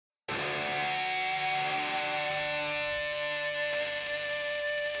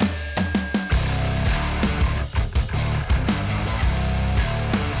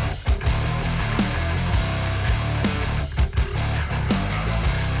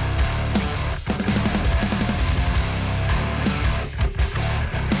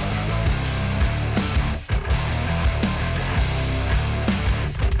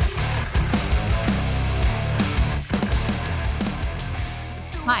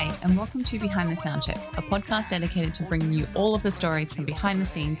Hi, and welcome to Behind the Soundcheck, a podcast dedicated to bringing you all of the stories from behind the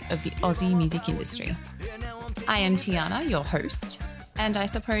scenes of the Aussie music industry. I am Tiana, your host, and I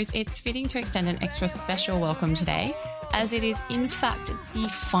suppose it's fitting to extend an extra special welcome today, as it is in fact the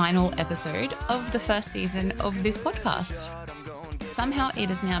final episode of the first season of this podcast. Somehow it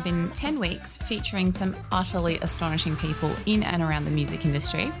has now been 10 weeks featuring some utterly astonishing people in and around the music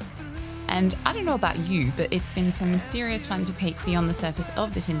industry. And I don't know about you, but it's been some serious fun to peek beyond the surface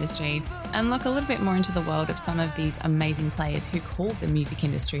of this industry and look a little bit more into the world of some of these amazing players who call the music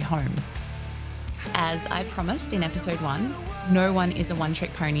industry home. As I promised in episode 1, no one is a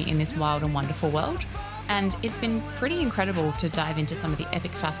one-trick pony in this wild and wonderful world, and it's been pretty incredible to dive into some of the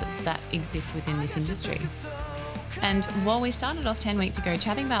epic facets that exist within this industry. And while we started off 10 weeks ago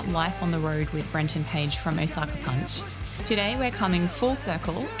chatting about life on the road with Brenton Page from Osaka Punch, today we're coming full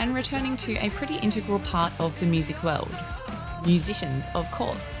circle and returning to a pretty integral part of the music world. Musicians, of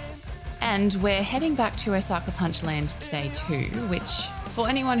course. And we're heading back to Osaka Punch land today too, which, for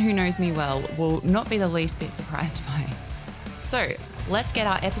anyone who knows me well, will not be the least bit surprised by. So, let's get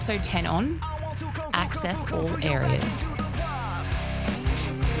our episode 10 on. Access all areas.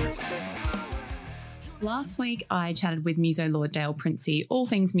 Last week, I chatted with Muso Lord Dale Princey all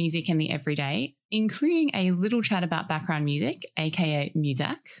things music and the everyday, including a little chat about background music, aka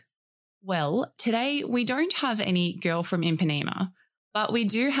Muzak. Well, today we don't have any girl from Ipanema, but we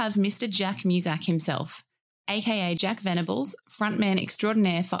do have Mr. Jack Muzak himself, aka Jack Venables, frontman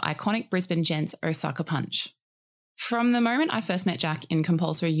extraordinaire for iconic Brisbane gents Osaka Punch. From the moment I first met Jack in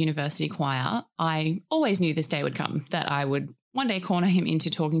compulsory university choir, I always knew this day would come, that I would one day corner him into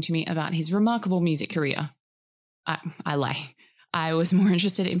talking to me about his remarkable music career. I lie. I was more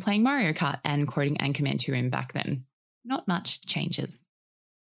interested in playing Mario Kart and quoting Anchorman to him back then. Not much changes.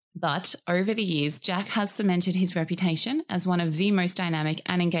 But over the years, Jack has cemented his reputation as one of the most dynamic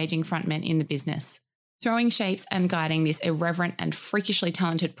and engaging frontmen in the business, throwing shapes and guiding this irreverent and freakishly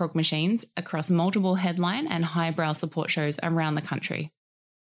talented prog machines across multiple headline and highbrow support shows around the country.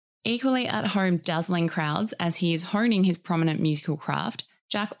 Equally at home dazzling crowds as he is honing his prominent musical craft,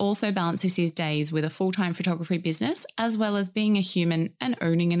 Jack also balances his days with a full-time photography business as well as being a human and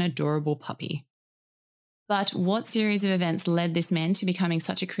owning an adorable puppy. But what series of events led this man to becoming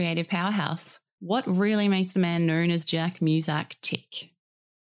such a creative powerhouse? What really makes the man known as Jack Muzak tick?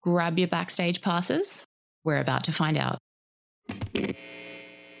 Grab your backstage passes. We're about to find out.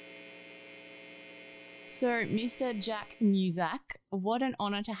 So, Mr. Jack Muzak, what an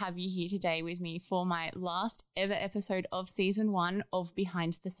honour to have you here today with me for my last ever episode of season 1 of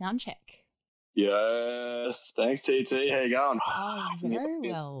Behind the Soundcheck. Yes, thanks TT. How you going? Oh,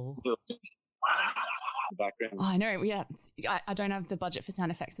 very well. Background. Oh, I know. Yeah, I don't have the budget for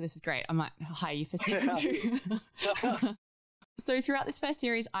sound effects, so this is great. I might hire you for season 2. So throughout this first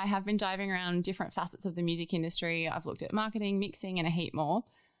series, I have been diving around different facets of the music industry. I've looked at marketing, mixing, and a heap more.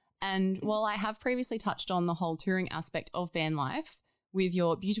 And while I have previously touched on the whole touring aspect of band life with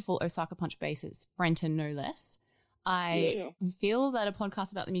your beautiful Osaka Punch bassist, Brenton no less, I feel that a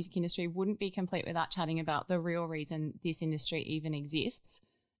podcast about the music industry wouldn't be complete without chatting about the real reason this industry even exists.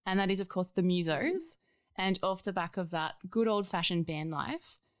 And that is, of course, the musos. And off the back of that, good old-fashioned band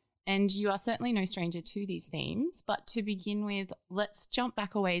life. And you are certainly no stranger to these themes. But to begin with, let's jump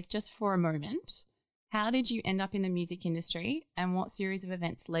back a ways just for a moment. How did you end up in the music industry, and what series of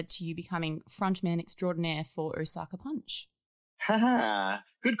events led to you becoming frontman extraordinaire for Osaka Punch?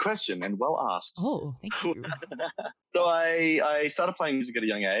 Good question and well asked. Oh, thank you. So I started playing music at a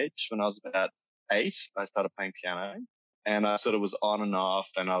young age. When I was about 8, I started playing piano, and I sort of was on and off,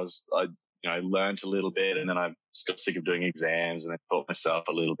 and I learned a little bit, and then I just got sick of doing exams, and then taught myself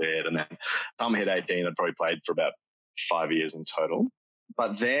a little bit, and then time I hit 18, I'd probably played for about 5 years in total.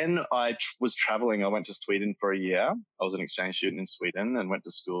 But then I was traveling. I went to Sweden for a year. I was an exchange student in Sweden and went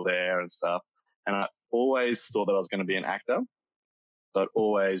to school there and stuff. And I always thought that I was going to be an actor. So I'd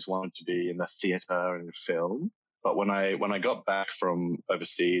always wanted to be in the theatre and in film. But when I got back from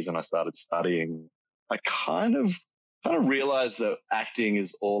overseas and I started studying, I kind of realized that acting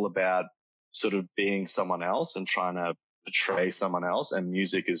is all about sort of being someone else and trying to portray someone else, and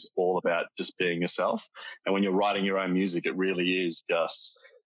music is all about just being yourself. And when you're writing your own music, it really is just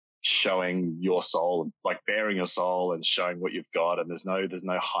showing your soul, like bearing your soul and showing what you've got. And there's no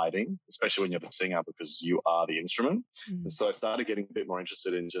hiding, especially when you're the singer, because you are the instrument. And so I started getting a bit more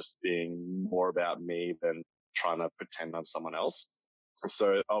interested in just being more about me than trying to pretend I'm someone else.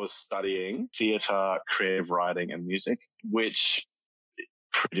 So I was studying theatre, creative writing and music, which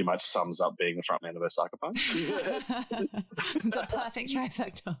pretty much sums up being the front man of Osaka Punch. The perfect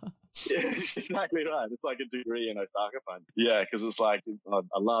trifecta. Yeah, exactly right. It's like a degree in Osaka Punch. Yeah, because it's like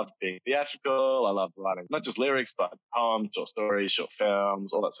I love being theatrical. I love writing not just lyrics, but poems, short stories, short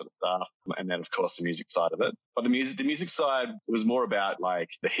films, all that sort of stuff. And then, of course, the music side of it. But the music side was more about like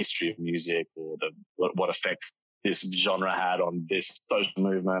the history of music or what effects this genre had on this social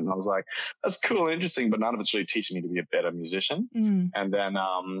movement. And I was like, that's cool and interesting, but none of it's really teaching me to be a better musician. And then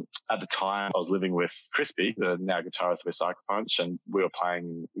at the time I was living with Crispy, the now guitarist of Osaka Punch, and we played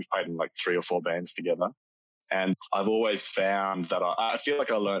in like 3 or 4 bands together. And I've always found that I feel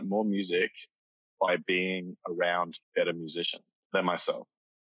like I learned more music by being around better musicians than myself.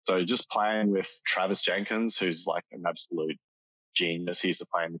 So just playing with Travis Jenkins, who's like an absolute genius. He used to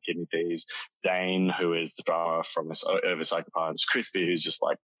play in the Kidney Thieves. Dane, who is the drummer from Osaka Punch. Crispy, who's just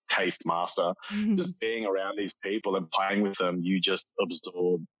like taste master. Just being around these people and playing with them, you just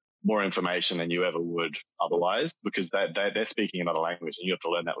absorb more information than you ever would otherwise, because they're speaking another language and you have to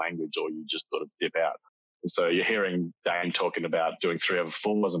learn that language or you just sort of dip out. And so you're hearing Dane talking about doing 3/4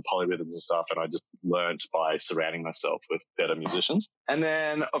 and polyrhythms and stuff, and I just learned by surrounding myself with better musicians. And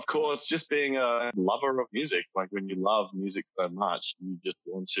then, of course, just being a lover of music. Like when you love music so much, you just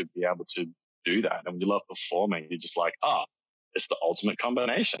want to be able to do that. And when you love performing, you're just like, it's the ultimate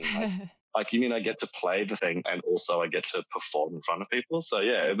combination. Like, you mean I get to play the thing and also I get to perform in front of people? So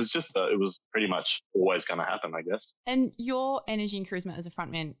yeah, it was pretty much always going to happen, I guess. And your energy and charisma as a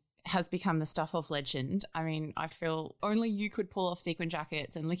frontman has become the stuff of legend. I mean, I feel only you could pull off sequin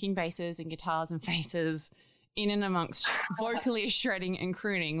jackets and licking basses and guitars and faces in and amongst vocally shredding and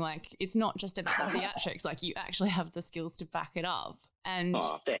crooning. Like, it's not just about the theatrics. Like, you actually have the skills to back it up. And,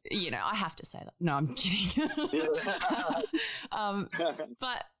 I have to say that. No, I'm kidding.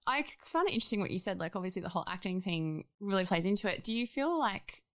 But I find it interesting what you said. Like, obviously the whole acting thing really plays into it. Do you feel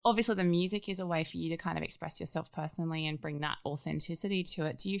like, obviously the music is a way for you to kind of express yourself personally and bring that authenticity to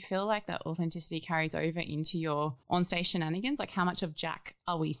it. Do you feel like that authenticity carries over into your on-stage shenanigans? Like, how much of Jack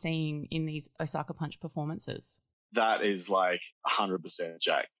are we seeing in these Osaka Punch performances? That is like 100%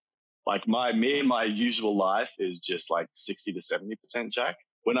 Jack. Like my usual life is just like 60 to 70% Jack.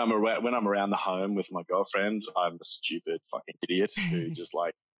 When I'm around the home with my girlfriend, I'm a stupid fucking idiot who just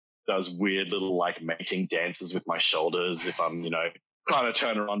like does weird little like mating dances with my shoulders if I'm, trying to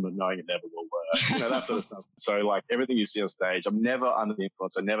turn her on, but knowing it never will work. That sort of stuff. So like everything you see on stage, I'm never under the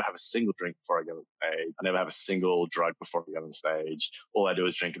influence. I never have a single drink before I go on stage. I never have a single drug before I go on stage. All I do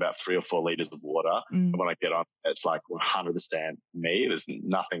is drink about 3 or 4 liters of water. And when I get on, it's like 100% me. There's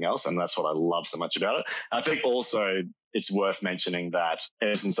nothing else. And that's what I love so much about it. I think also it's worth mentioning that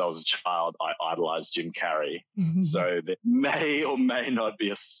ever since I was a child, I idolized Jim Carrey. So there may or may not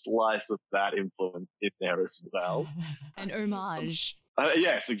be a slice of that influence in there as well. An homage.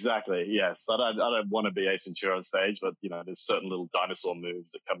 Yes, exactly. Yes. I don't want to be Ace Ventura on stage, but, there's certain little dinosaur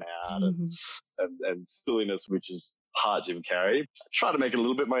moves that come out and silliness, which is part Jim Carrey. I try to make it a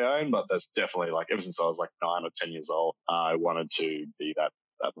little bit my own, but that's definitely like ever since I was like 9 or 10 years old, I wanted to be that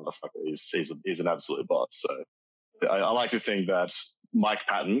motherfucker. He's an absolute boss. So I like to think that Mike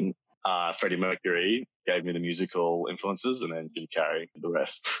Patton, Freddie Mercury gave me the musical influences, and then Jim Carrey the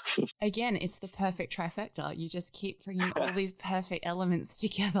rest. Again, it's the perfect trifecta. You just keep bringing all these perfect elements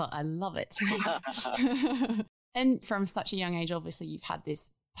together. I love it. And from such a young age, obviously, you've had this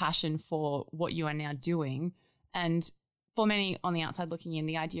passion for what you are now doing. And for many on the outside looking in,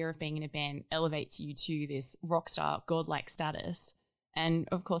 the idea of being in a band elevates you to this rock star, godlike status. And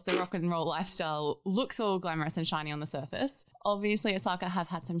of course, the rock and roll lifestyle looks all glamorous and shiny on the surface. Obviously, Osaka have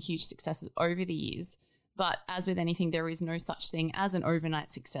had some huge successes over the years, but as with anything, there is no such thing as an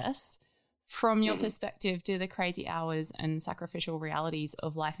overnight success. From your perspective, do the crazy hours and sacrificial realities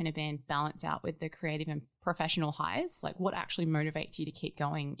of life in a band balance out with the creative and professional highs? Like, what actually motivates you to keep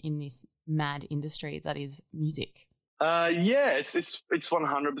going in this mad industry that is music? It's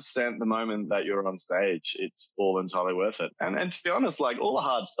 100% the moment that you're on stage. It's all entirely worth it. And to be honest, like all the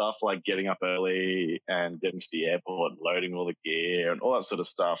hard stuff, like getting up early and getting to the airport, and loading all the gear and all that sort of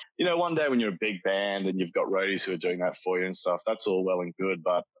stuff. One day when you're a big band and you've got roadies who are doing that for you and stuff, that's all well and good.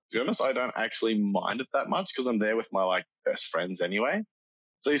 But to be honest, I don't actually mind it that much because I'm there with my like best friends anyway.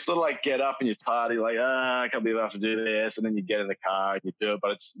 So you sort of like get up and you're tired. You're like, I can't believe I have to do this. And then you get in the car and you do it.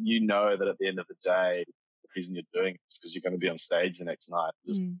 But it's, that at the end of the day, the reason you're doing it is because you're going to be on stage the next night.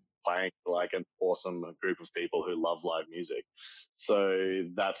 Just playing to like an awesome group of people who love live music. So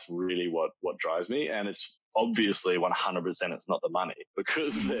that's really what drives me. And it's obviously 100% it's not the money,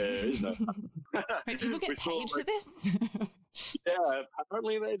 because there is no Wait, people get paid for this? Yeah,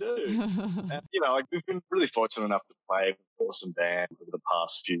 apparently they do. And, like we've been really fortunate enough to play with awesome bands over the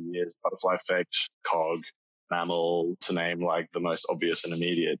past few years, Butterfly Effect, Cog, Mammal, to name like the most obvious and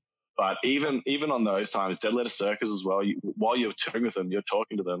immediate. But even on those times, Dead Letter Circus as well, while you're touring with them, you're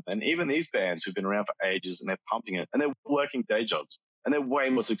talking to them. And even these bands who've been around for ages and they're pumping it and they're working day jobs and they're way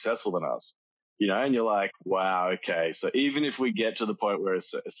more successful than us. And you're like, wow, okay. So even if we get to the point where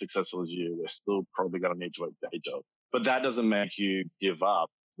it's as successful as you, we're still probably going to need to work day job. But that doesn't make you give up.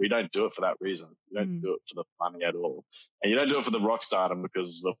 We don't do it for that reason. You don't do it for the money at all. And you don't do it for the rock stardom,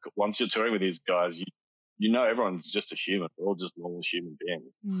 because look, once you're touring with these guys, everyone's just a human. We're all just normal human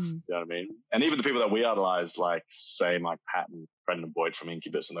beings. You know what I mean? And even the people that we idolize, like say Mike Patton, Brendan Boyd from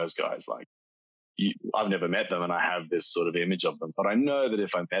Incubus and those guys, like I've never met them and I have this sort of image of them, but I know that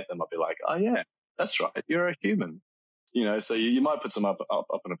if I met them, I'd be like, oh yeah, that's right. You're a human. So you might put them up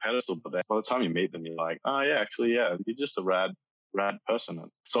on a pedestal, but then by the time you meet them, you're like, oh yeah, actually, yeah, you're just a rad person.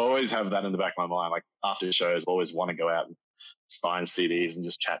 So I always have that in the back of my mind. Like after shows, I always want to go out and sign CDs and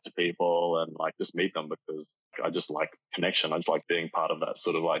just chat to people and like just meet them, because I just like connection. I just like being part of that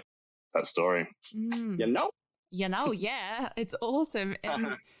sort of like that story. Yeah, it's awesome.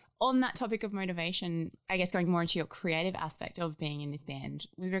 And on that topic of motivation, I guess going more into your creative aspect of being in this band,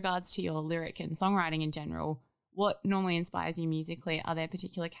 with regards to your lyric and songwriting in general, what normally inspires you musically? Are there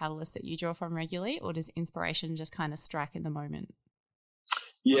particular catalysts that you draw from regularly, or does inspiration just kind of strike in the moment?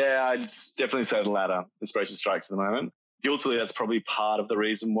 Yeah, I'd definitely say the latter. Inspiration strikes in the moment. Guiltily, that's probably part of the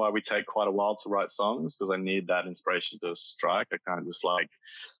reason why we take quite a while to write songs, because I need that inspiration to strike. I can't just like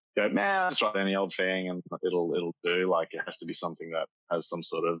go, man, I'll just write any old thing and it'll do. Like it has to be something that has some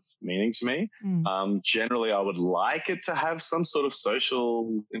sort of meaning to me. Generally, I would like it to have some sort of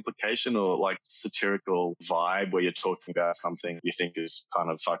social implication or like satirical vibe where you're talking about something you think is kind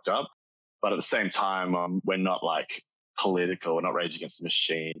of fucked up. But at the same time, we're not like political. We're not Rage Against the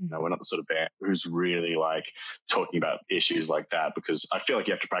Machine. We're not the sort of band who's really like talking about issues like that, because I feel like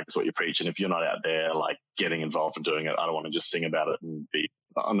you have to practice what you preach. And if you're not out there like getting involved and doing it, I don't want to just sing about it and be,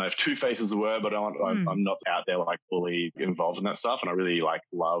 I don't know if two-faced is the word, but I'm not out there like fully involved in that stuff. And I really like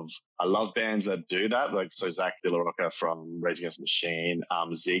I love bands that do that. Like, so Zach De La Rocca from Rage Against the Machine,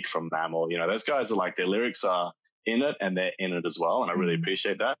 Zeke from Mammal, those guys are like, their lyrics are in it and they're in it as well. And I really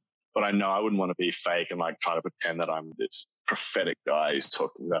appreciate that. But I know I wouldn't want to be fake and like try to pretend that I'm this prophetic guy who's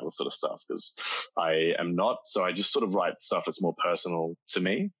talking about all sort of stuff, because I am not. So I just sort of write stuff that's more personal to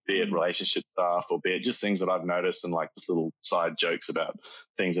me, be it relationship stuff or be it just things that I've noticed and like just little side jokes about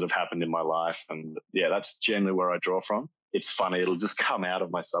things that have happened in my life. And yeah, that's generally where I draw from. It's funny. It'll just come out of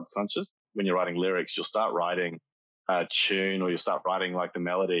my subconscious. When you're writing lyrics, you'll start writing a tune or you start writing like the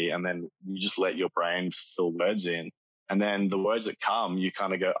melody, and then you just let your brain fill words in. And then the words that come, you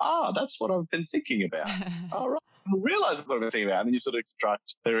kind of go, that's what I've been thinking about. All right. I realize what I've been thinking about. And then you sort of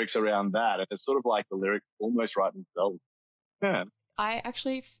construct lyrics around that. And it's sort of like the lyrics almost write themselves. Yeah. I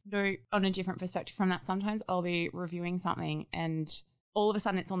actually know on a different perspective from that. Sometimes I'll be reviewing something and all of a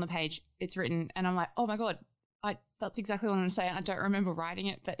sudden it's on the page, it's written, and I'm like, oh my God, that's exactly what I'm going to say. I don't remember writing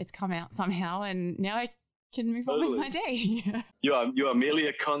it, but it's come out somehow. And now I can move on with my day. You are merely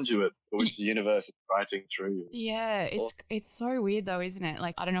a conduit for which the universe is writing through you. Yeah, it's so weird though, isn't it?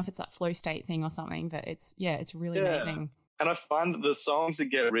 Like, I don't know if it's that flow state thing or something, but it's really amazing. And I find that the songs that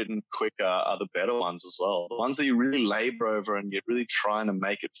get written quicker are the better ones as well. The ones that you really labor over and you're really trying to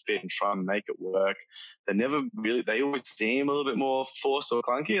make it fit and try and make it work, they always seem a little bit more forced or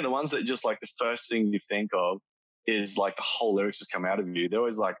clunky. And the ones that just like the first thing you think of is like the whole lyrics just come out of you. They're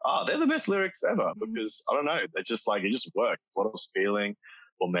always like, they're the best lyrics ever, because I don't know, they're just like, it just worked. What I was feeling,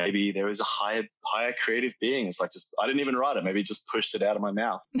 or maybe there is a higher creative being. It's like, just, I didn't even write it. Maybe just pushed it out of my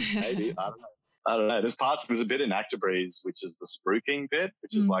mouth. Maybe, I don't know. There's a bit in Actobreeze, which is the spruiking bit,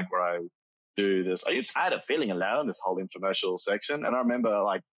 which is like where I do this. Are you tired of feeling alone? This whole infomercial section. And I remember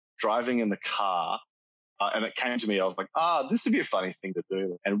like driving in the car, and it came to me, I was like, this would be a funny thing to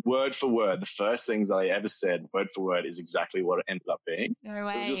do. And word for word, the first things I ever said, word for word, is exactly what it ended up being. No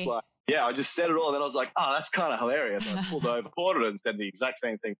way. It was just like, yeah, I just said it all. And then I was like, that's kind of hilarious. And I pulled over, recorded it, and said the exact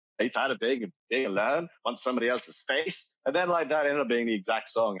same thing. Are you tired of being alone? Want somebody else's face? And then like that ended up being the exact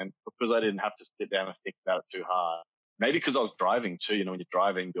song. And because I didn't have to sit down and think about it too hard, maybe because I was driving too, when you're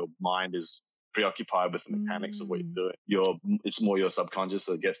driving, your mind is preoccupied with the mechanics of what you're doing. It's more your subconscious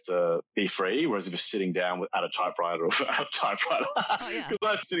that gets to be free. Whereas if you're sitting down at a typewriter because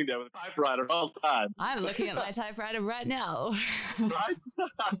I'm sitting down with a typewriter all the time. I'm looking at my typewriter right now. Right?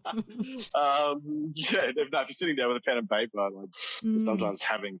 If you're sitting down with a pen and paper, sometimes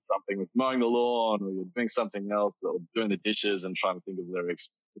having something with mowing the lawn, or you're doing something else, or doing the dishes and trying to think of lyrics,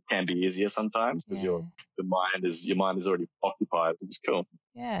 it can be easier sometimes because your mind is already occupied, which is cool.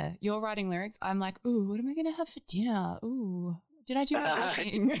 Yeah, you're writing lyrics. I'm like, ooh, what am I going to have for dinner? Ooh, did I do my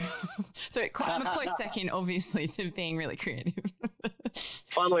washing? So I'm a close second, obviously, to being really creative.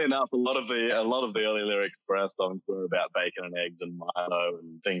 Funnily enough, a lot of the early lyrics for our songs were about bacon and eggs and Milo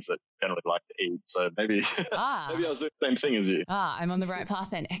and things that I generally like to eat. So maybe maybe I was doing the same thing as you. I'm on the right path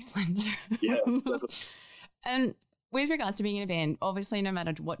then. Excellent. Yeah. And with regards to being in a band, obviously, no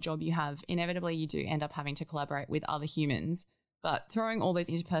matter what job you have, inevitably you do end up having to collaborate with other humans. But throwing all those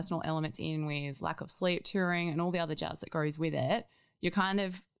interpersonal elements in with lack of sleep, touring, and all the other jazz that goes with it, you're kind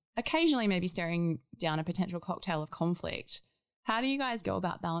of occasionally maybe staring down a potential cocktail of conflict. How do you guys go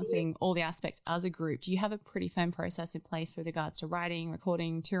about balancing all the aspects as a group? Do you have a pretty firm process in place with regards to writing,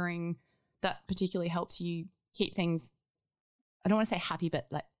 recording, touring that particularly helps you keep things, I don't want to say happy, but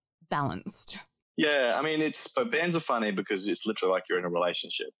like balanced? Yeah, I mean, but bands are funny because it's literally like you're in a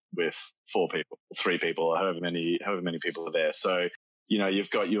relationship with 4 people, 3 people, or however many people are there. So, you've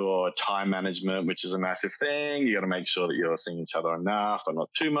got your time management, which is a massive thing. You got to make sure that you're seeing each other enough, but not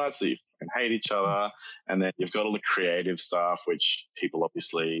too much that you can hate each other. And then you've got all the creative stuff, which people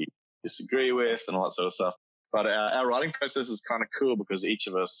obviously disagree with and all that sort of stuff. But our writing process is kind of cool because each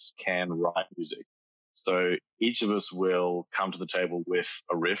of us can write music. So each of us will come to the table with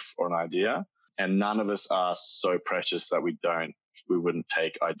a riff or an idea. And none of us are so precious that we wouldn't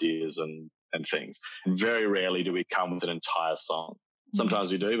take ideas and things. Very rarely do we come with an entire song.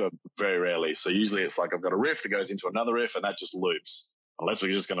 Sometimes we do, but very rarely. So usually it's like I've got a riff that goes into another riff and that just loops. Unless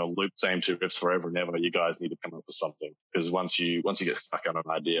we're just going to loop same 2 riffs forever and ever, you guys need to come up with something. Because once you get stuck on an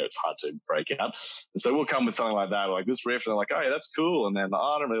idea, it's hard to break out. And so we'll come with something like that, like this riff, and they're like, oh, yeah, that's cool. And then,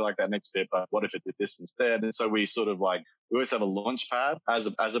 I don't really like that next bit, but what if it did this instead? And so we sort of we always have a launch pad as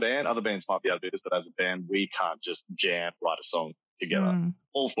a band. Other bands might be able to do this, but as a band, we can't just write a song together.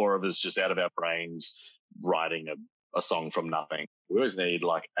 All 4 of us just out of our brains writing a song from nothing. We always need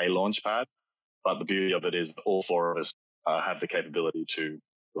like a launch pad. But the beauty of it is all 4 of us have the capability to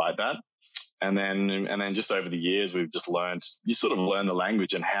write that. And then just over the years, we've just you sort of learn the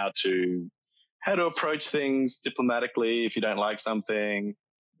language and how to approach things diplomatically. If you don't like something,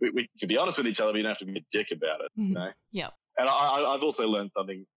 we can be honest with each other, but you don't have to be a dick about it. Yeah. And I've also learned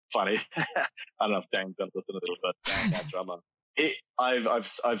something funny. I don't know if Dane's going to listen to this, but Dan, our drummer,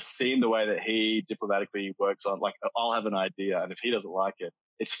 I've seen the way that he diplomatically works on, like, I'll have an idea, and if he doesn't like it,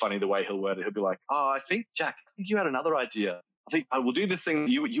 it's funny the way he'll word it. He'll be like, oh, I think you had another idea. I think I will do this thing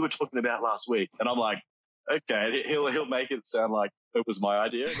you were talking about last week. And I'm like, okay, he'll make it sound like it was my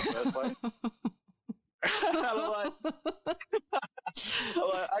idea in the first place.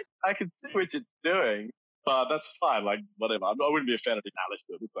 I can see what you're doing, but that's fine. Like, whatever. I wouldn't be offended if Alice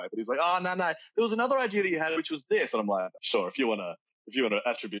do it this way. But he's like, oh, no. There was another idea that you had, which was this. And I'm like, sure, if you want to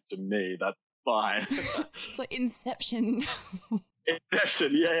attribute to me, that's fine. It's like Inception.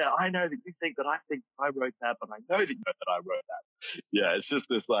 Inception, yeah. I know that you think that I wrote that, but I know that you know that I wrote that. Yeah, it's just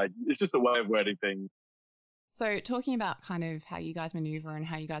it's just a way of wording things. So talking about kind of how you guys maneuver and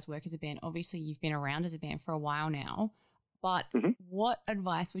how you guys work as a band, obviously you've been around as a band for a while now, but what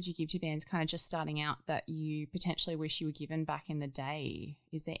advice would you give to bands kind of just starting out that you potentially wish you were given back in the day?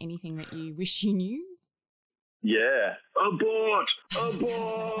 Is there anything that you wish you knew? Yeah. Abort!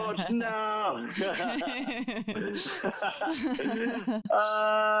 No!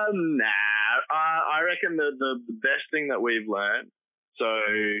 I reckon the best thing that we've learned, so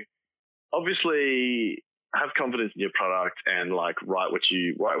obviously have confidence in your product and like write what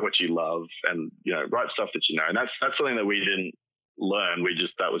you love and, write stuff that you know. And that's something that we didn't learn.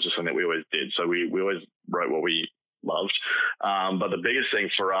 That was just something that we always did. So we always wrote what we loved. But the biggest thing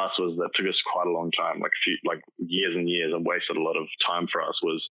for us was that took us quite a long time, like years and years, and wasted a lot of time for us,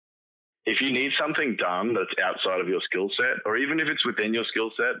 was if you need something done that's outside of your skill set, or even if it's within your skill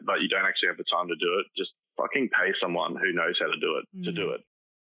set, but you don't actually have the time to do it, just fucking pay someone who knows how to do it to do it.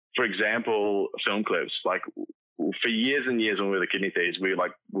 For example, film clips. Like for years and years when we were the Kidney Thieves, we were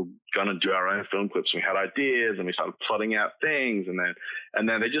going to do our own film clips. We had ideas and we started plotting out things, and then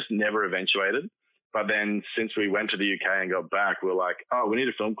they just never eventuated. But then since we went to the UK and got back, we were like, oh, we need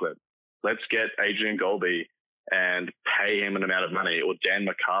a film clip. Let's get Adrian Golby and pay him an amount of money, or Dan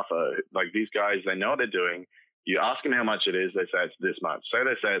MacArthur. Like, these guys, they know what they're doing. You ask them how much it is, they say it's this much. So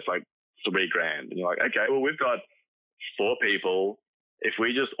they say it's like $3,000. And you're like, okay, well, we've got 4 people. If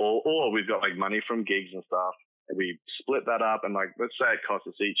we just or we've got like money from gigs and stuff, and we split that up, and like, let's say it costs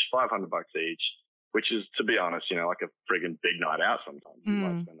us each $500 each, which is, to be honest, like a friggin' big night out sometimes. You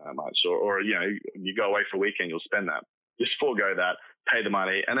might spend that much. Or, you go away for a weekend, you'll spend that. Just forego that, pay the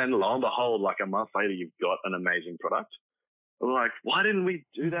money, and then lo and behold, like a month later, you've got an amazing product. We're like, why didn't we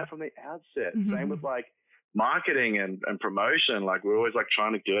do that from the outset? Same with like marketing and promotion. Like, we're always like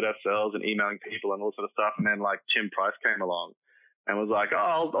trying to do it ourselves and emailing people and all sort of stuff. And then like Tim Price came along and was like,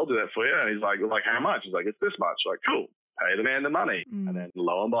 oh, I'll do that for you. And he's like, how much? He's like, it's this much. Like, cool. Pay the man the money. And then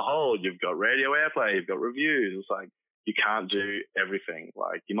lo and behold, you've got radio airplay, you've got reviews. It's like, you can't do everything.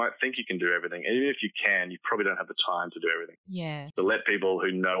 Like, you might think you can do everything. And even if you can, you probably don't have the time to do everything. Yeah. So let people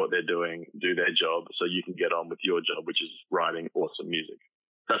who know what they're doing do their job so you can get on with your job, which is writing awesome music.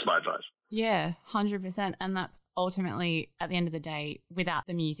 That's my advice. Yeah, 100%. And that's ultimately, at the end of the day, without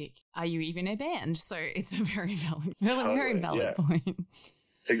the music, are you even a band? So it's a very valid point.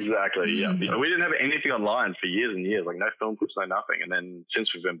 Exactly, yeah. We didn't have anything online for years and years, like no film clips, no nothing. And then since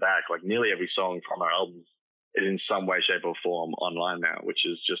we've been back, like nearly every song from our albums is in some way, shape or form online now, which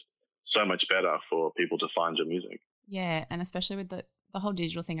is just so much better for people to find your music. Yeah, and especially with the whole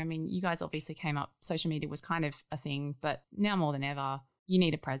digital thing. I mean, you guys obviously came up, social media was kind of a thing, but now more than ever, you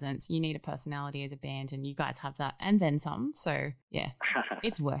need a presence, you need a personality as a band, and you guys have that and then some. So yeah,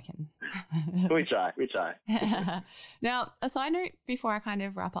 it's working. We try. Now, a side note before I kind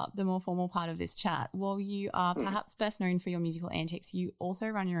of wrap up the more formal part of this chat, while you are perhaps best known for your musical antics, you also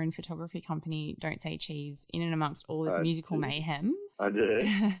run your own photography company, Don't Say Cheese, in and amongst all this musical mayhem. I do.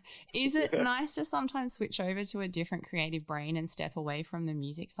 Is it nice to sometimes switch over to a different creative brain and step away from the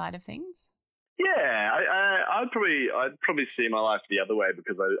music side of things? Yeah, I'd probably see my life the other way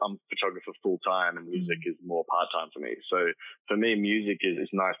because I'm a photographer full time and music is more part time for me. So for me, music is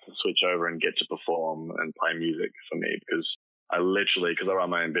nice to switch over and get to perform and play music for me because because I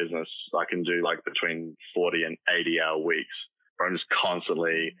run my own business, I can do like between 40 and 80-hour weeks where I'm just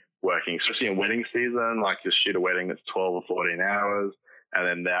constantly working, especially in wedding season, like just shoot a wedding that's 12 or 14 hours. And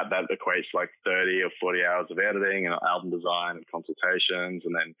then that equates like 30 or 40 hours of editing and album design and consultations.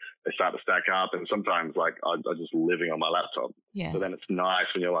 And then they start to stack up. And sometimes like I'm just living on my laptop. Yeah. So then it's nice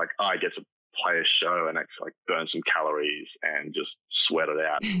when you're like, I get to play a show and actually like burn some calories and just sweat it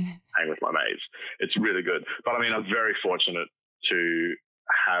out and hang with my mates. It's really good. But I mean, I'm very fortunate to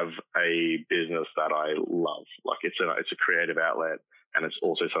have a business that I love. Like it's a creative outlet and it's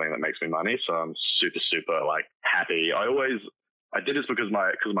also something that makes me money. So I'm super, super like happy. I did this because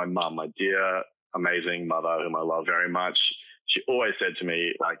my mum, my dear, amazing mother, whom I love very much, she always said to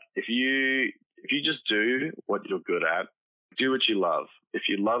me, like, if you just do what you're good at, do what you love. If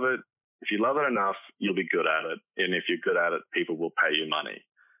you love it enough, you'll be good at it. And if you're good at it, people will pay you money.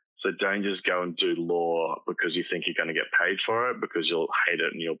 So don't just go and do law because you think you're going to get paid for it because you'll hate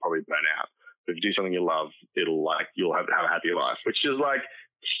it and you'll probably burn out. But if you do something you love, you'll have a happy life, which is like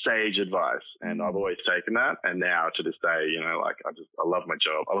sage advice. And I've always taken that. And now to this day, I love my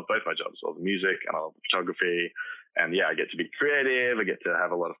job. I love both my jobs. I love the music and I love the photography. And yeah, I get to be creative. I get to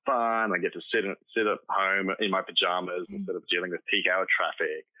have a lot of fun. I get to sit at home in my pajamas instead of dealing with peak hour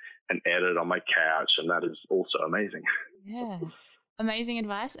traffic and edit on my couch. And that is also amazing. Yeah. Amazing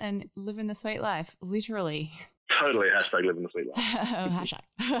advice and living the sweet life, literally. Totally. # living the sweet life.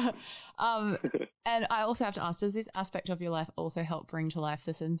 Hashtag. And I also have to ask, does this aspect of your life also help bring to life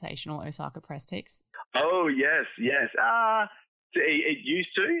the sensational Osaka press pics? Oh, yes. It used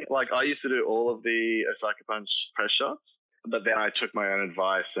to. Like, I used to do all of the Osaka Punch press shots, but then I took my own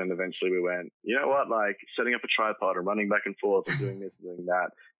advice and eventually we went, you know what, like setting up a tripod and running back and forth and doing this and doing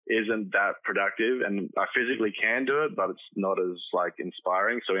that isn't that productive. And I physically can do it, but it's not as like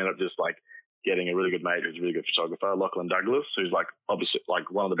inspiring. So we ended up just like getting a really good mate who's a really good photographer, Lachlan Douglas, who's like obviously like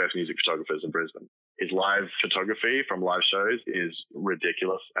one of the best music photographers in Brisbane. His live photography from live shows is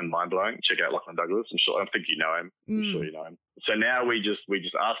ridiculous and mind-blowing. Check out Lachlan Douglas. I think you know him. I'm sure you know him. So now we just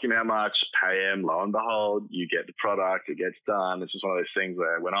ask him how much, pay him, lo and behold, you get the product, it gets done. It's just one of those things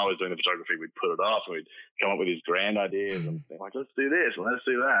where when I was doing the photography, we'd put it off and we'd come up with these grand ideas and think like, let's do this and let's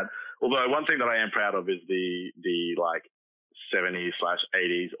do that. Although one thing that I am proud of is the like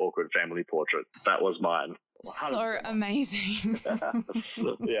 70s/80s awkward family portrait. That was mine. So amazing.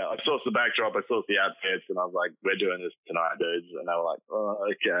 Yeah, I sourced the backdrop, I sourced the outfits, and I was like, we're doing this tonight, dudes. And they were like, oh,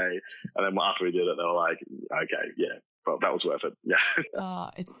 okay. And then after we did it, they were like, okay, yeah, Well, that was worth it. Yeah. Oh,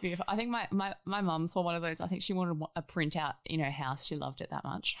 it's beautiful. I think my mum saw one of those. I think she wanted a printout in her house. She loved it that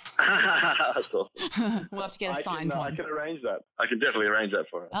much. That's awesome. We'll have to get a signed one. I can arrange that. I can definitely arrange that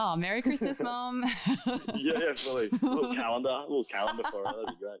for her. Oh, Merry Christmas, Mum. Yeah, fully. A little calendar for her. That'd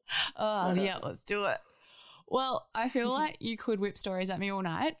be great. Oh, yeah, let's do it. Well, I feel like you could whip stories at me all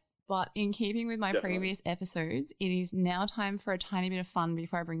night, but in keeping with my previous episodes, it is now time for a tiny bit of fun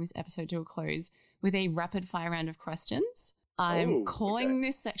before I bring this episode to a close with a rapid fire round of questions. I'm calling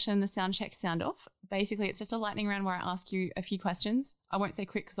this section the sound check sound off. Basically, it's just a lightning round where I ask you a few questions. I won't say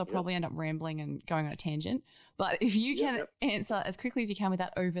quick because I'll probably end up rambling and going on a tangent. But if you can answer as quickly as you can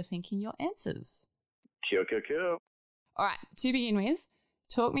without overthinking your answers. Cool. All right, to begin with,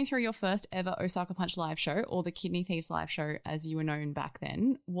 talk me through your first ever Osaka Punch live show, or the Kidney Thieves live show as you were known back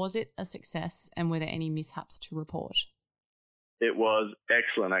then. Was it a success, and were there any mishaps to report? It was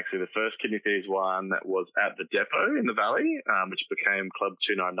excellent, actually. The first Kidney Thieves one was at the depot in the Valley, which became Club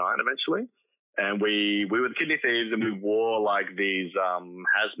 299 eventually. And we were the Kidney Thieves, and we wore like these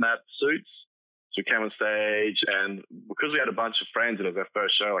hazmat suits. So we came on stage, and because we had a bunch of friends, and it was our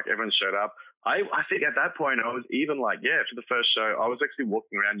first show, like everyone showed up. I think at that point I was even like, for the first show, I was actually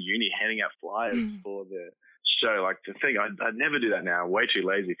walking around uni handing out flyers for the show. Like to think, I'd never do that now. I'm way too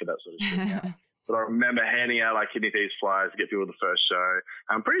lazy for that sort of shit now. But I remember handing out like Kidney Thieves flyers to get people to the first show.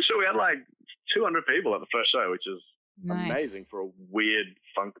 I'm pretty sure we had like 200 people at the first show, which is amazing for a weird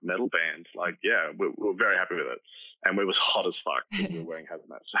funk metal band. Like, we were very happy with it. And we was hot as fuck because we were wearing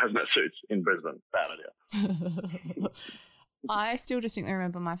hazmat suits in Brisbane. Bad idea. I still distinctly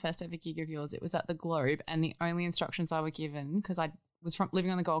remember my first ever gig of yours. It was at the Globe, and the only instructions I were given, because I was living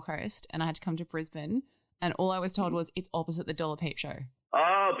on the Gold Coast and I had to come to Brisbane, and all I was told was it's opposite the Dollar Peep Show.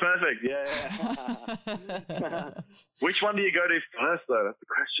 Oh, perfect. Yeah. Which one do you go to first, though? That's the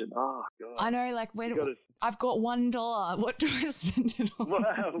question. Oh, God. I know, like, I've got $1. What do I spend it on?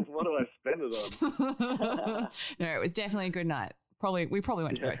 What do I spend it on? No, it was definitely a good night. We probably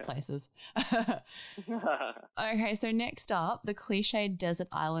went to both places. Okay, so next up, the cliched desert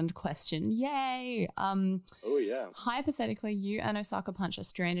island question. Yay! Hypothetically, you and Osaka Punch are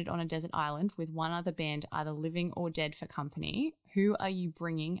stranded on a desert island with one other band either living or dead for company. Who are you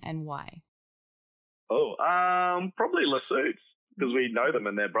bringing and why? Probably La Suits, because we know them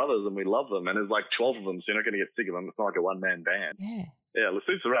and they're brothers and we love them, and there's like 12 of them, so you're not going to get sick of them. It's not like a one-man band. Yeah, La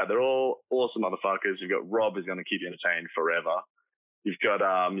Suits are rad. They're all awesome motherfuckers. You've got Rob, who's going to keep you entertained forever. You've got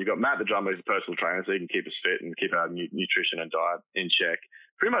Matt, the drummer, who's a personal trainer, so he can keep us fit and keep our nutrition and diet in check.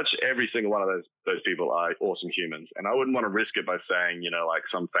 Pretty much every single one of those people are awesome humans, and I wouldn't want to risk it by saying, like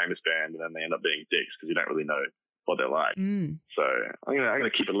some famous band, and then they end up being dicks because you don't really know what they're like. So I'm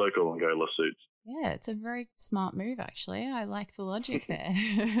gonna keep it local and go La Suits. Yeah, it's a very smart move, actually. I like the logic there.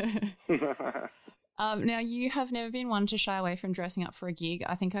 Now, you have never been one to shy away from dressing up for a gig.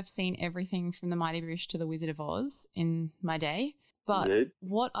 I think I've seen everything from the Mighty Boosh to the Wizard of Oz in my day. But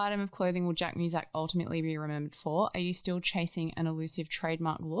what item of clothing will Jack Muzak ultimately be remembered for? Are you still chasing an elusive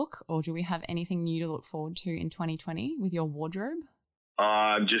trademark look, or do we have anything new to look forward to in 2020 with your wardrobe?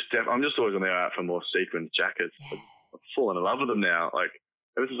 I'm just always on the eye out for more sequin jackets. Yeah. I've fallen in love with them now. Like,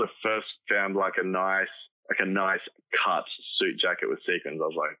 ever since I first found like a nice cut suit jacket with sequins, I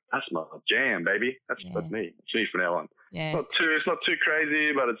was like, that's my jam, baby. That's me. It's me from now on. Yeah. It's not too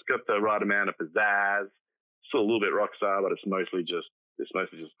crazy, but it's got the right amount of pizzazz. Still a little bit rock star, but it's mostly just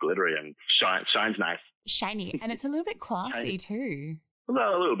glittery and shines nice. Shiny. And it's a little bit classy too.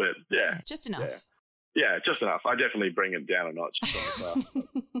 No, a little bit, yeah. Just enough. Yeah, just enough. I definitely bring it down a notch.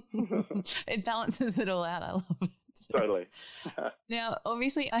 It balances it all out. I love it. Totally. Now,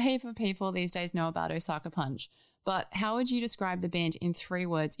 obviously, a heap of people these days know about Osaka Punch, but how would you describe the band in 3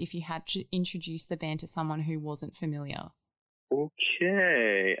 words if you had to introduce the band to someone who wasn't familiar?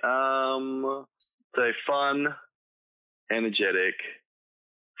 Okay. So fun, energetic,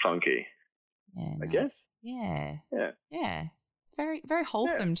 funky. Yeah, nice. I guess. Yeah. It's very, very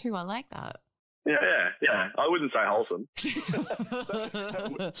wholesome too. I like that. Yeah. I wouldn't say wholesome.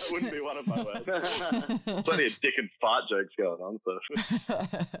 that wouldn't be one of my words. Plenty of dick and fart jokes going on. So.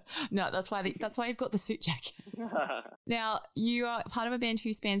 No, that's why you've got the suit jacket. Now, you are part of a band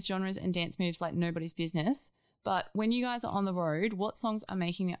who spans genres and dance moves like nobody's business. But when you guys are on the road, what songs are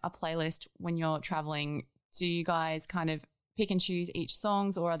making a playlist when you're traveling? Do you guys kind of pick and choose each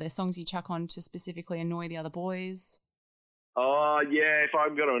songs, or are there songs you chuck on to specifically annoy the other boys? Oh, yeah. If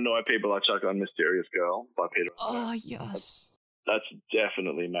I'm going to annoy people, I chuck on Mysterious Girl by Peter. Oh, yes. That's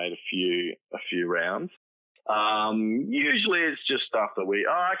definitely made a few rounds. Usually it's just stuff that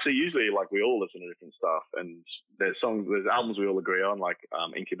usually like we all listen to different stuff, and there's albums we all agree on, like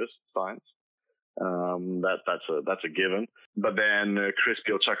Incubus, Science. That's a given. But then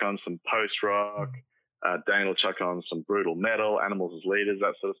Crispy will chuck on some post rock. Dane will chuck on some brutal metal, Animals as Leaders,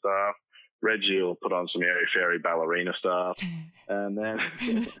 that sort of stuff. Reggie will put on some airy fairy ballerina stuff, and then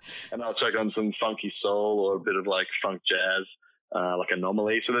and I'll chuck on some funky soul or a bit of like funk jazz, like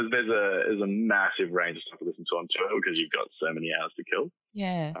Anomaly. So there's a massive range of stuff to listen to on tour because you've got so many hours to kill.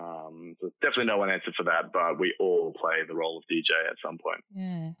 Yeah. So definitely no one answered for that, but we all play the role of DJ at some point.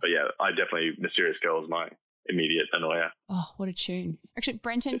 Yeah. But yeah, I definitely Mysterious Girl is my immediate annoyer. Oh, what a tune. Actually,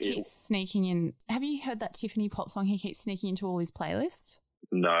 Brenton keeps sneaking in. Have you heard that Tiffany pop song he keeps sneaking into all his playlists?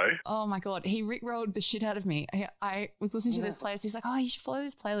 No. Oh my God. He rickrolled the shit out of me. I was listening to this playlist. He's like, oh, you should follow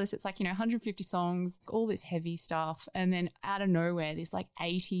this playlist. It's like, 150 songs, all this heavy stuff. And then out of nowhere, this like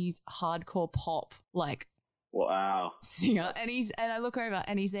 80s hardcore pop, like, wow, singer. And I look over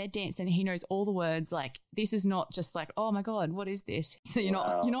and he's there dancing and he knows all the words. Like, this is not just like, oh my God, what is this? So you're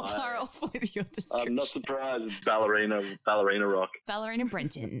not far off with your description. I'm not surprised. It's ballerina rock. Ballerina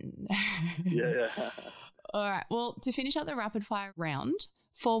Brenton. Yeah. All right. Well, to finish up the rapid fire round,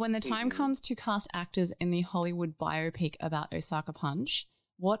 for when the time comes to cast actors in the Hollywood biopic about Osaka Punch,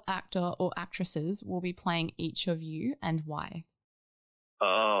 what actor or actresses will be playing each of you and why?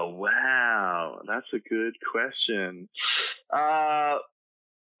 Oh, wow. That's a good question.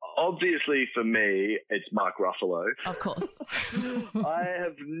 Obviously, for me, it's Mark Ruffalo. Of course.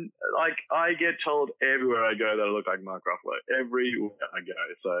 I get told everywhere I go that I look like Mark Ruffalo. Everywhere I go.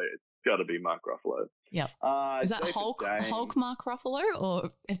 So it's got to be Mark Ruffalo. Yep. Is that Hulk Mark Ruffalo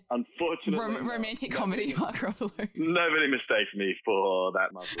or unfortunately romantic comedy Mark Ruffalo? Nobody mistakes me for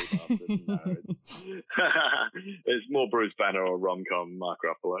that muscle bastard. No. It's more Bruce Banner or rom-com Mark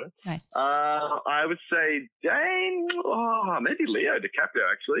Ruffalo. Nice. I would say Dane. Oh, maybe Leo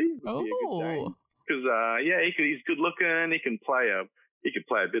DiCaprio actually. Oh. Because he's good looking. He could play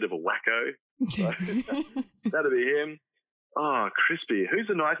a bit of a wacko. So that'd be him. Oh, Crispy. Who's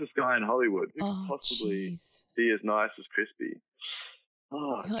the nicest guy in Hollywood? Who could possibly be as nice as Crispy?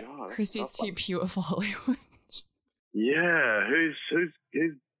 Oh, God. Crispy's too pure for Hollywood. Yeah.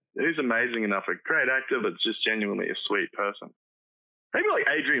 Who's amazing enough? A great actor, but just genuinely a sweet person. Maybe like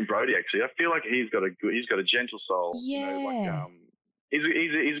Adrian Brody, actually. I feel like he's got a gentle soul. Yeah. He's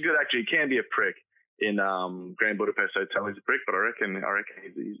a good actor. He can be a prick. In Grand Budapest Hotel, he's a prick, but I reckon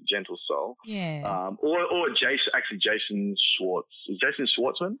he's a gentle soul. Yeah. Or Jason Schwartz. Is Jason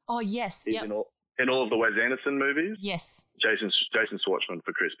Schwartzman? Oh yes. He's in all of the Wes Anderson movies. Yes. Jason Schwartzman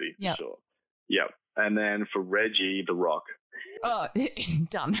for Crispy. Yeah. Sure. Yep. And then for Reggie, The Rock. Oh,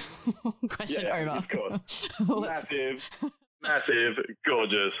 done. Question over. Of course. Massive,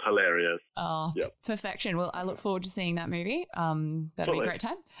 gorgeous, hilarious. Oh, yep. Perfection. Well, I look forward to seeing that movie. That'll be a great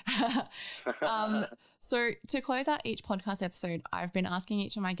time. So to close out each podcast episode, I've been asking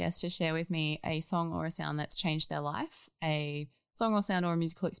each of my guests to share with me a song or a sound that's changed their life, a song or sound or a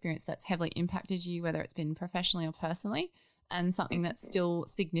musical experience that's heavily impacted you, whether it's been professionally or personally, and something that's still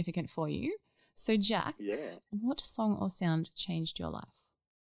significant for you. So Jack, what song or sound changed your life?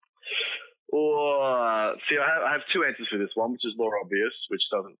 See, I have two answers for this one, which is more obvious, which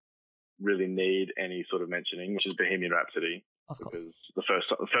doesn't really need any sort of mentioning, which is Bohemian Rhapsody. Of course. Because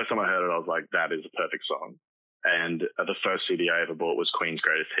the first time I heard it, I was like, that is a perfect song. And the first CD I ever bought was Queen's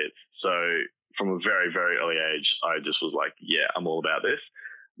Greatest Hits. So from a very, very early age, I just was like, yeah, I'm all about this.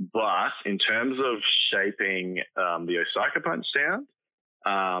 But in terms of shaping the Osaka Punch sound,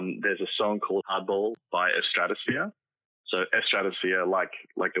 there's a song called Hardball by Stratosphere. So Stratosphere, like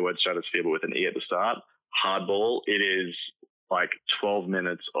the word stratosphere, but with an E at the start. Hardball, it is like 12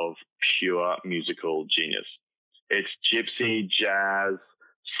 minutes of pure musical genius. It's gypsy jazz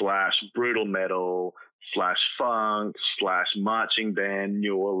 / brutal metal / funk / marching band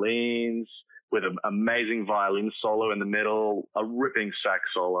New Orleans with an amazing violin solo in the middle, a ripping sax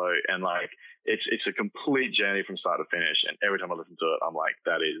solo, and like it's a complete journey from start to finish. And every time I listen to it, I'm like,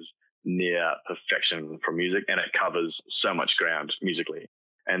 that is near perfection for music, and it covers so much ground musically.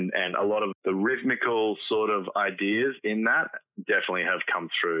 And a lot of the rhythmical sort of ideas in that definitely have come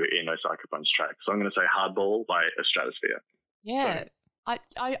through in Osaka Punch track. So I'm going to say Hardball by Stratosphere. Yeah. So,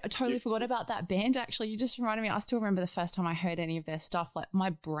 I totally forgot about that band, actually. You just reminded me. I still remember the first time I heard any of their stuff. Like, my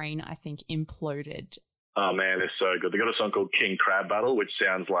brain, I think, imploded. Oh, man, they're so good. They got a song called King Crab Battle, which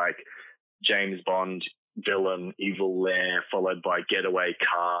sounds like James Bond villain, evil lair, followed by getaway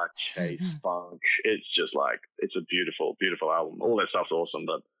car, chase, funk. It's just like, it's a beautiful, beautiful album. All that stuff's awesome,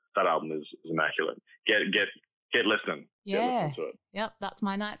 but that album is immaculate. Get listening. Yeah. Get listening to it. Yep, that's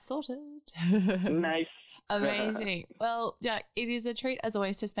my night sorted. Nice. Amazing. Well, Jack, it is a treat as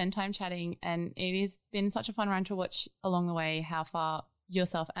always to spend time chatting, and it has been such a fun run to watch along the way how far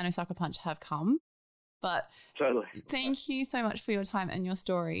yourself and Osaka Punch have come. But Totally. thank you so much for your time and your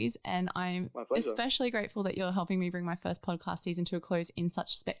stories. And I'm especially grateful that you're helping me bring my first podcast season to a close in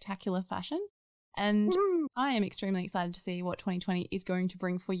such spectacular fashion. And I am extremely excited to see what 2020 is going to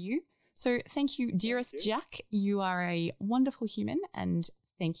bring for you. So thank you, dearest Jack. You are a wonderful human, and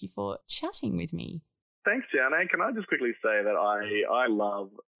thank you for chatting with me. Thanks, Gianna. Can I just quickly say that I love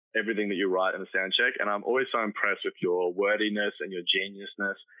everything that you write in the Soundcheck, and I'm always so impressed with your wordiness and your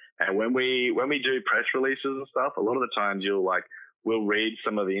geniusness. And when we do press releases and stuff, a lot of the times we'll read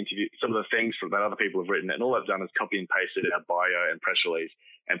some of the things that other people have written, and all I've done is copy and pasted our bio and press release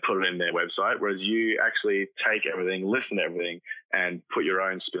and put it in their website, whereas you actually take everything, listen to everything, and put your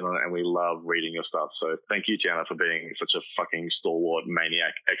own spin on it, and we love reading your stuff. So thank you, Gianna, for being such a fucking stalwart,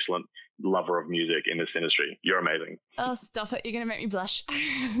 maniac, excellent lover of music in this industry. You're amazing. Oh, stop it. You're going to make me blush.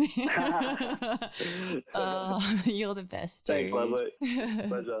 Oh, you're the best, dude. Thanks, lovely.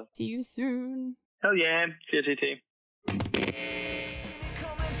 Pleasure. See you soon. Hell yeah. See you, TT.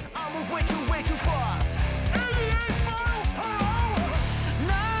 Way too fast. 88 miles per hour.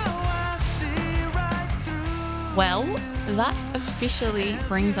 Now I see right through. Well, that officially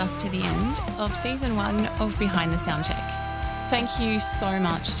brings us to the end of season 1 of Behind the Soundcheck. Thank you so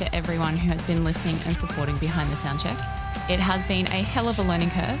much to everyone who has been listening and supporting Behind the Soundcheck. It has been a hell of a learning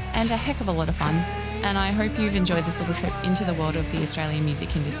curve and a heck of a lot of fun, and I hope you've enjoyed this little trip into the world of the Australian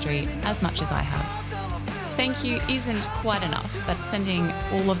music industry as much as I have. Thank you isn't quite enough, but sending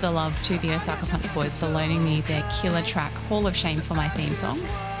all of the love to the Osaka Punch boys for loaning me their killer track Hall of Shame for my theme song.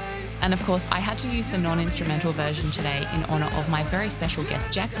 And of course, I had to use the non-instrumental version today in honour of my very special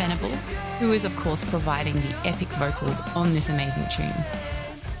guest, Jack Venables, who is of course providing the epic vocals on this amazing tune.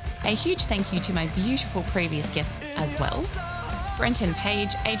 A huge thank you to my beautiful previous guests as well. Brenton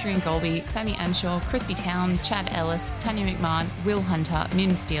Page, Adrian Golby, Sammy Anshaw, Crispy Town, Chad Ellis, Tanya McMahon, Will Hunter,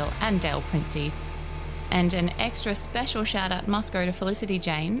 Mim Steele and Dale Princey. And an extra special shout out must go to Felicity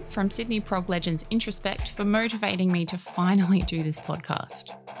Jane from Sydney prog legends Introspect for motivating me to finally do this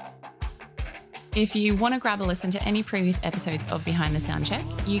podcast. If you want to grab a listen to any previous episodes of Behind the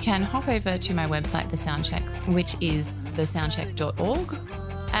Soundcheck, you can hop over to my website, The Soundcheck, which is thesoundcheck.org.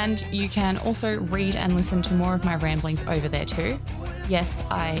 And you can also read and listen to more of my ramblings over there too. Yes,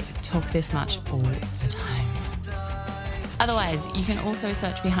 I talk this much all the time. Otherwise, you can also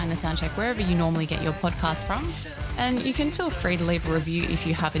search Behind the Soundcheck wherever you normally get your podcast from. And you can feel free to leave a review if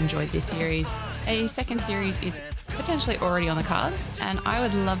you have enjoyed this series. A second series is potentially already on the cards, and I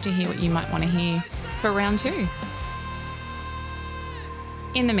would love to hear what you might want to hear for round 2.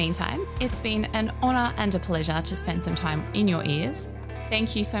 In the meantime, it's been an honour and a pleasure to spend some time in your ears.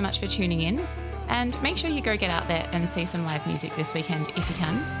 Thank you so much for tuning in. And make sure you go get out there and see some live music this weekend if you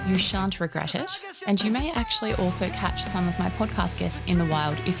can. You shan't regret it. And you may actually also catch some of my podcast guests in the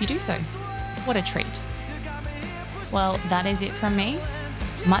wild if you do so. What a treat. Well, that is it from me.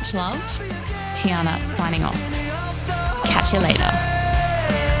 Much love. Tiana signing off. Catch you later.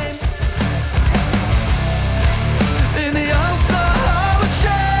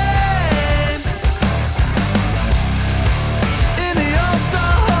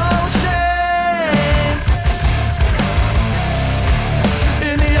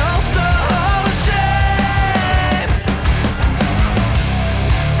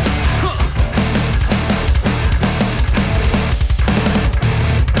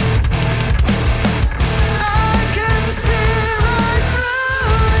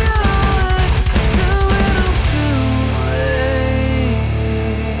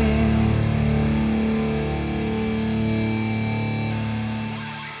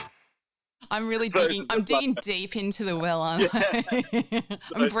 I'm really digging. I'm digging deep into the well, aren't I?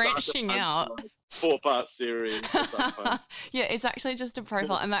 I'm branching out. 4-part series. Yeah, it's actually just a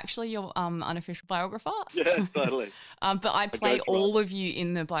profile. I'm actually your unofficial biographer. Yeah, totally. But I play all of you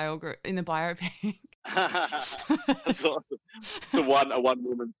in the biopic. That's awesome. A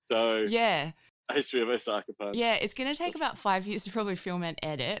one-woman show. Yeah. A history of Osaka Punch. Yeah, it's going to take about 5 years to probably film and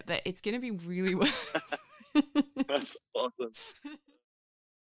edit, but it's going to be really well. That's awesome.